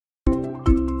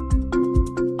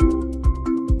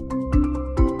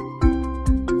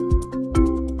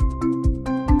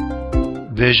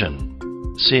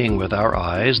Vision, seeing with our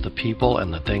eyes the people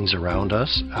and the things around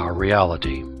us, our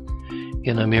reality.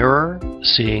 In a mirror,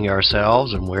 seeing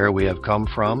ourselves and where we have come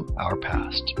from, our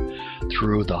past.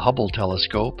 Through the Hubble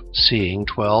telescope, seeing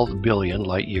 12 billion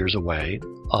light years away,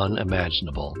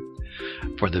 unimaginable.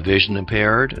 For the vision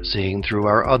impaired, seeing through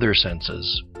our other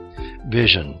senses.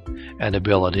 Vision, an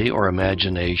ability or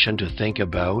imagination to think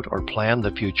about or plan the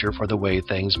future for the way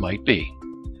things might be.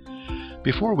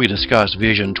 Before we discuss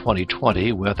Vision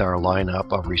 2020 with our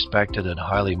lineup of respected and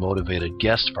highly motivated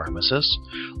guest pharmacists,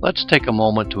 let's take a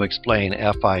moment to explain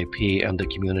FIP and the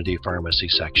community pharmacy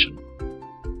section.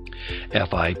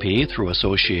 FIP, through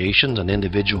associations and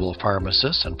individual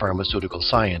pharmacists and pharmaceutical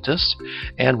scientists,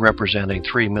 and representing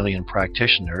 3 million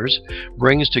practitioners,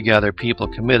 brings together people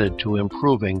committed to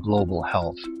improving global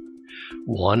health.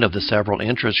 One of the several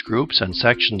interest groups and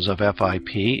sections of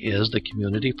FIP is the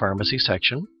Community Pharmacy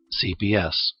Section,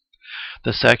 CPS.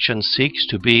 The section seeks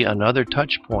to be another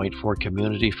touch point for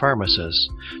community pharmacists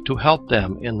to help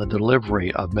them in the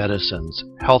delivery of medicines,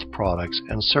 health products,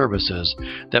 and services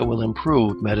that will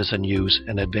improve medicine use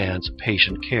and advance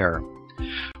patient care.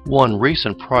 One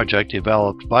recent project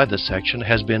developed by the section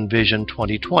has been Vision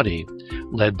 2020,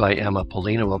 led by Emma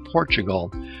Polino of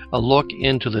Portugal, a look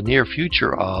into the near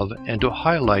future of and to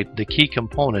highlight the key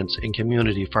components in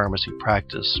community pharmacy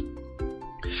practice.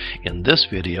 In this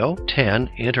video, 10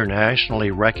 internationally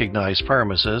recognized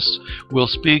pharmacists will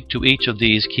speak to each of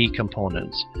these key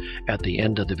components. At the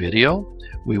end of the video,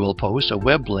 we will post a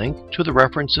web link to the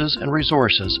references and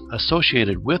resources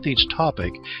associated with each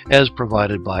topic as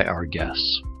provided by our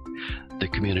guests. The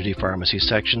Community Pharmacy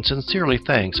section sincerely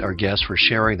thanks our guests for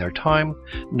sharing their time,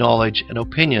 knowledge, and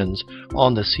opinions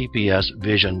on the CPS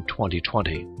Vision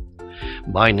 2020.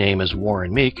 My name is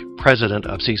Warren Meek, President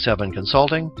of C7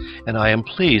 Consulting, and I am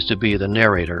pleased to be the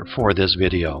narrator for this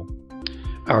video.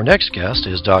 Our next guest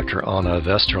is Dr. Anna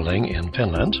Westerling in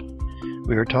Finland.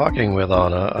 We are talking with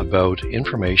Anna about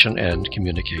information and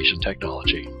communication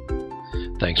technology.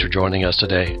 Thanks for joining us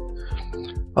today.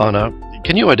 Anna,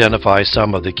 can you identify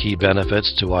some of the key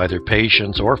benefits to either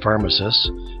patients or pharmacists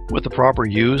with the proper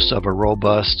use of a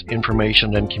robust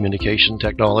information and communication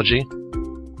technology?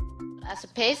 As a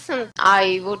patient,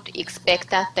 I would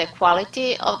expect that the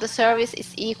quality of the service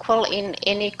is equal in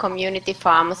any community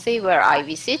pharmacy where I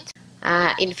visit.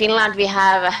 In Finland, we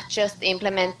have just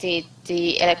implemented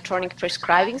the electronic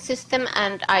prescribing system,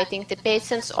 and I think the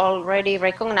patients already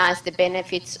recognize the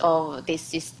benefits of this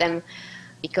system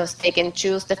because they can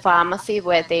choose the pharmacy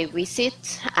where they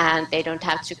visit and they don't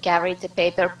have to carry the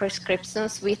paper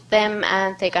prescriptions with them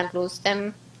and they can lose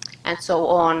them and so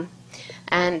on.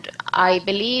 And I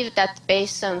believe that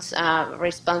patients'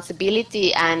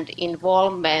 responsibility and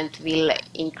involvement will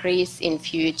increase in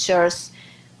futures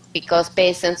because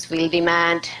patients will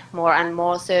demand more and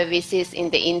more services in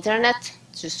the internet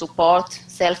to support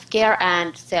self-care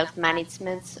and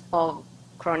self-management of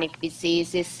chronic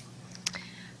diseases.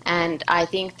 And I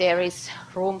think there is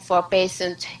room for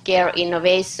patient care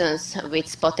innovations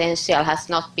which potential has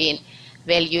not been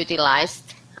well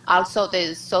utilized. Also,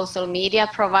 the social media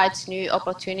provides new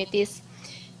opportunities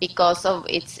because of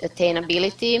its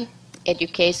attainability,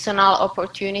 educational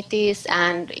opportunities,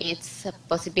 and its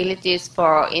possibilities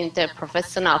for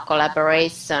interprofessional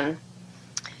collaboration.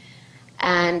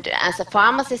 And as a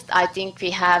pharmacist, I think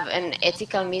we have an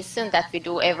ethical mission that we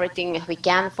do everything we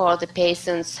can for the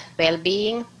patient's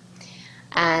well-being.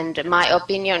 And my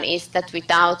opinion is that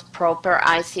without proper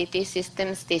ICT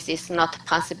systems, this is not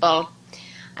possible.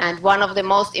 And one of the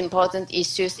most important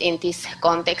issues in this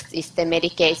context is the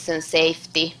medication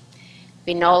safety.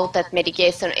 We know that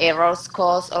medication errors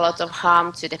cause a lot of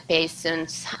harm to the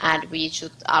patients, and we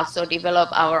should also develop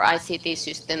our ICT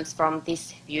systems from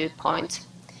this viewpoint.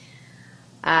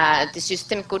 The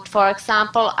system could, for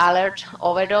example, alert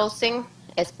overdosing,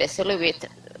 especially with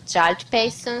child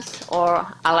patients, or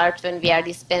alert when we are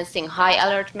dispensing high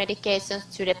alert medications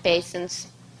to the patients.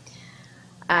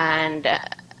 And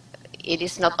it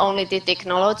is not only the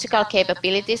technological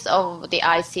capabilities of the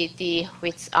ICT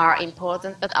which are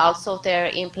important, but also their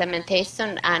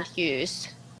implementation and use.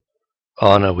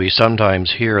 Anna, we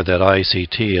sometimes hear that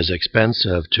ICT is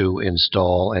expensive to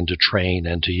install and to train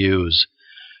and to use,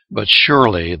 but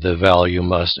surely the value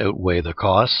must outweigh the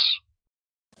costs?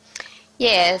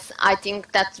 Yes, I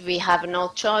think that we have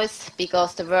no choice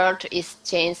because the world is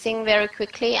changing very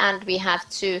quickly and we have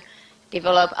to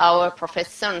develop our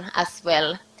profession as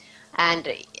well. And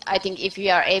I think if we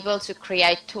are able to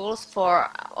create tools for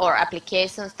or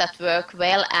applications that work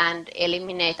well and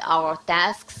eliminate our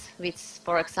tasks, which,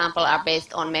 for example, are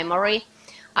based on memory,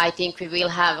 I think we will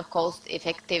have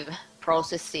cost-effective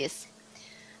processes.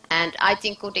 And I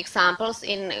think good examples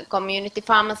in community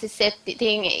pharmacy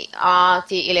setting are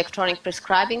the electronic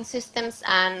prescribing systems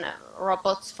and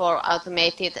robots for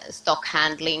automated stock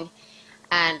handling.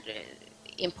 And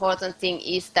important thing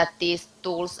is that these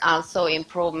tools also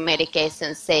improve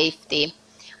medication safety.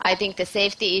 I think the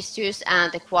safety issues and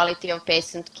the quality of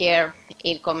patient care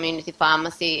in community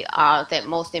pharmacy are the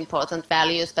most important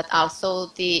values, but also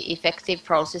the effective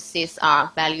processes are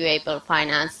valuable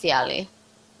financially.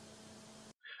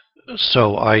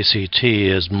 So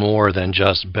ICT is more than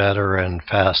just better and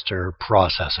faster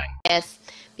processing. Yes,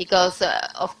 because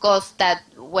of course that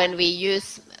when we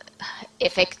use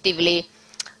effectively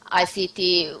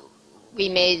ICT, we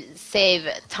may save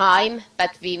time,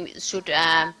 but we should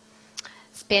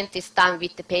spend this time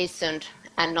with the patient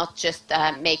and not just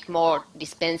make more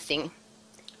dispensing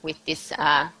with this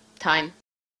time.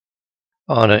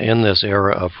 Anna, in this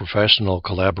era of professional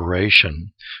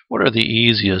collaboration, what are the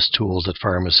easiest tools that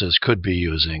pharmacists could be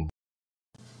using?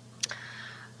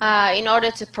 In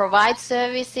order to provide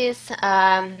services,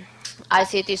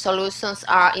 ICT solutions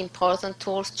are important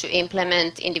tools to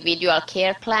implement individual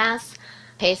care plans,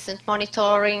 patient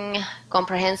monitoring,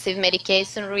 comprehensive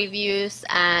medication reviews,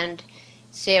 and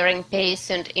sharing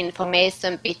patient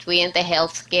information between the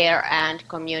healthcare and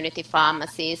community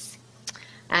pharmacies.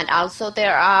 And also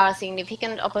there are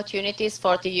significant opportunities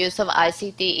for the use of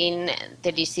ICT in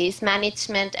the disease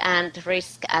management and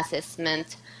risk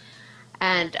assessment.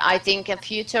 And I think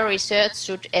future research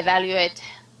should evaluate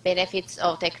benefits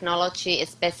of technology,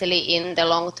 especially in the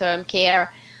long-term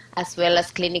care, as well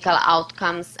as clinical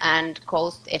outcomes and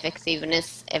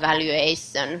cost-effectiveness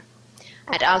evaluation.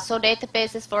 And also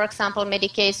databases, for example,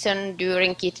 medication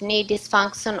during kidney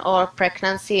dysfunction or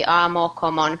pregnancy are more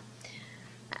common.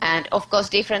 And of course,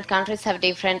 different countries have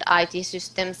different IT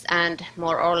systems and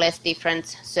more or less different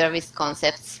service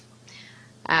concepts.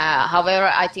 However,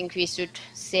 I think we should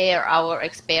share our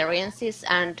experiences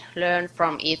and learn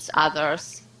from each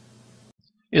other's.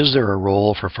 Is there a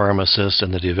role for pharmacists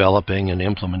in the developing and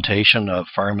implementation of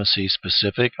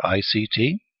pharmacy-specific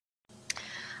ICT?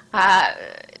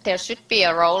 There should be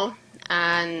a role,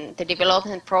 and the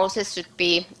development process should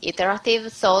be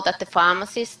iterative so that the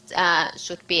pharmacists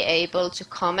should be able to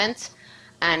comment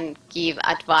and give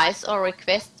advice or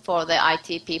request for the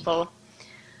IT people.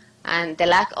 And the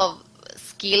lack of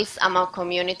skills among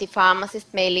community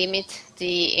pharmacists may limit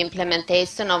the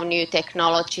implementation of new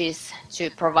technologies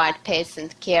to provide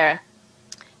patient care.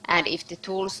 And if the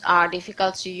tools are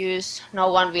difficult to use,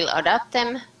 no one will adopt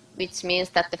them, which means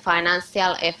that the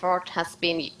financial effort has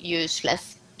been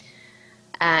useless.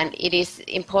 And it is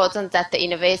important that the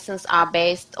innovations are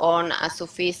based on a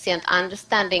sufficient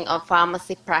understanding of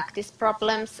pharmacy practice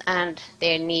problems and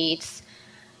their needs.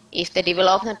 If the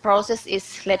development process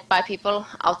is led by people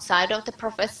outside of the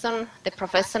profession, the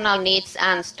professional needs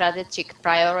and strategic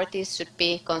priorities should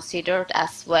be considered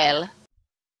as well.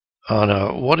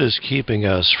 Anna, what is keeping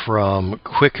us from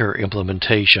quicker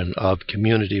implementation of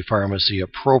community pharmacy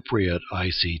appropriate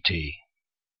ICT?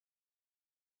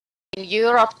 In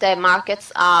Europe, the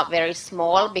markets are very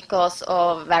small because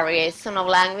of variation of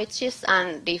languages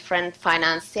and different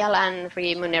financial and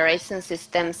remuneration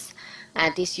systems.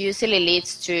 And this usually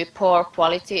leads to poor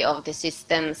quality of the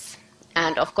systems.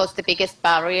 And of course, the biggest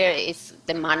barrier is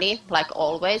the money, like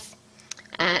always.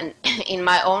 And in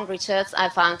my own research, I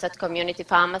found that community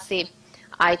pharmacy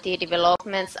IT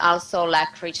developments also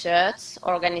lack research,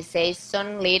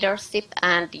 organization, leadership,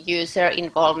 and user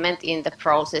involvement in the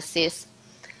processes.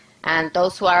 And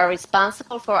those who are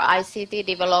responsible for ICT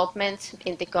development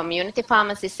in the community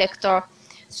pharmacy sector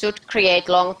should create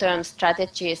long-term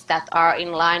strategies that are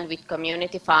in line with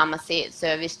community pharmacy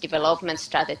service development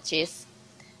strategies.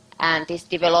 And this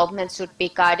development should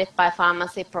be guided by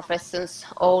pharmacy professions'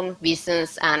 own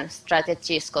visions and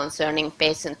strategies concerning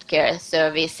patient care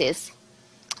services.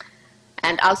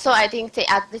 And also I think the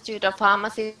attitude of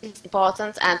pharmacists is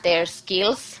important and their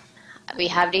skills. We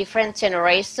have different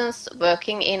generations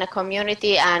working in a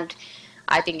community, and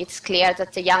I think it's clear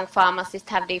that the young pharmacists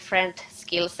have different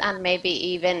skills and maybe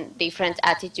even different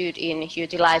attitude in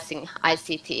utilizing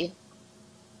ICT.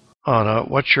 Anna,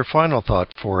 what's your final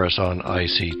thought for us on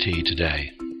ICT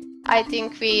today? I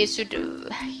think we should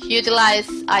utilize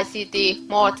ICT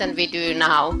more than we do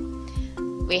now.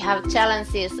 We have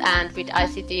challenges, and with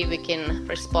ICT we can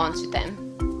respond to them.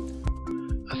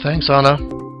 Thanks, Anna.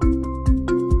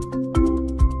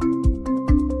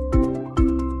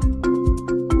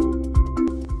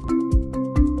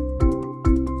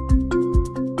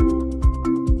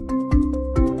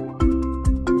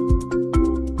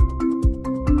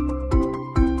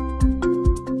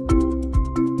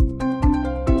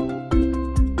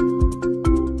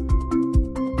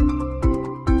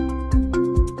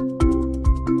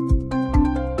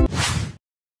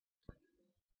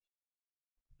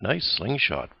 Nice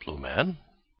slingshot, Blue Man.